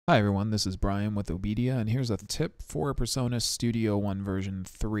Hi everyone, this is Brian with OBEDIA, and here's a tip for PreSonus Studio One version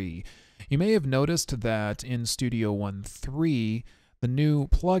 3. You may have noticed that in Studio One 3, the new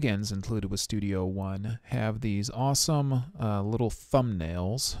plugins included with Studio One have these awesome little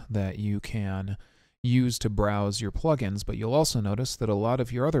thumbnails that you can use to browse your plugins, but you'll also notice that a lot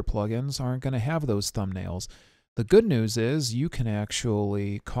of your other plugins aren't going to have those thumbnails. The good news is you can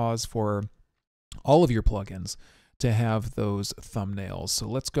actually cause for all of your plugins to have those thumbnails. So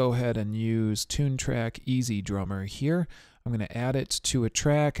let's go ahead and use TuneTrack Easy Drummer here. I'm going to add it to a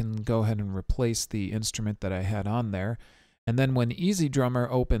track and go ahead and replace the instrument that I had on there. And then when Easy Drummer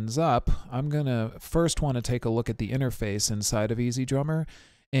opens up, I'm going to first want to take a look at the interface inside of Easy Drummer.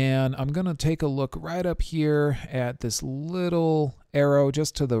 And I'm going to take a look right up here at this little arrow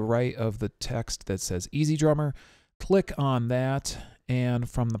just to the right of the text that says Easy Drummer. Click on that. And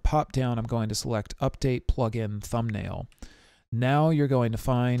from the pop down, I'm going to select Update Plugin Thumbnail. Now you're going to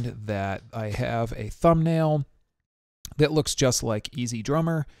find that I have a thumbnail that looks just like Easy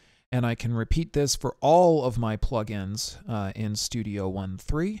Drummer, and I can repeat this for all of my plugins in Studio One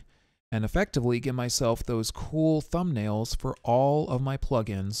 3, and effectively give myself those cool thumbnails for all of my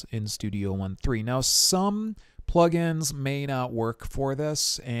plugins in Studio One 3. Now, some plugins may not work for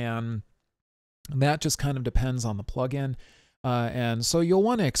this, and that just kind of depends on the plugin. And so you'll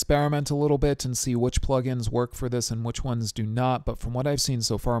want to experiment a little bit and see which plugins work for this and which ones do not. But from what I've seen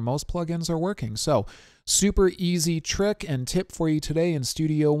so far, most plugins are working. So super easy trick and tip for you today in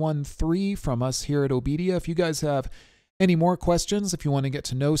Studio One 3 from us here at OBEDIA. If you guys have any more questions, if you want to get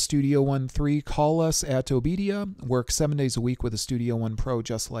to know Studio One 3, call us at OBEDIA. Work 7 days a week with a Studio One Pro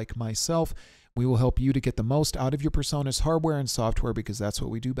just like myself. We will help you to get the most out of your PreSonus hardware and software because that's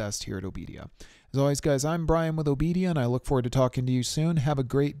what we do best here at OBEDIA. As always, guys, I'm Brian with OBEDIA, and I look forward to talking to you soon. Have a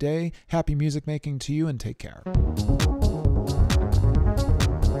great day. Happy music making to you, and take care.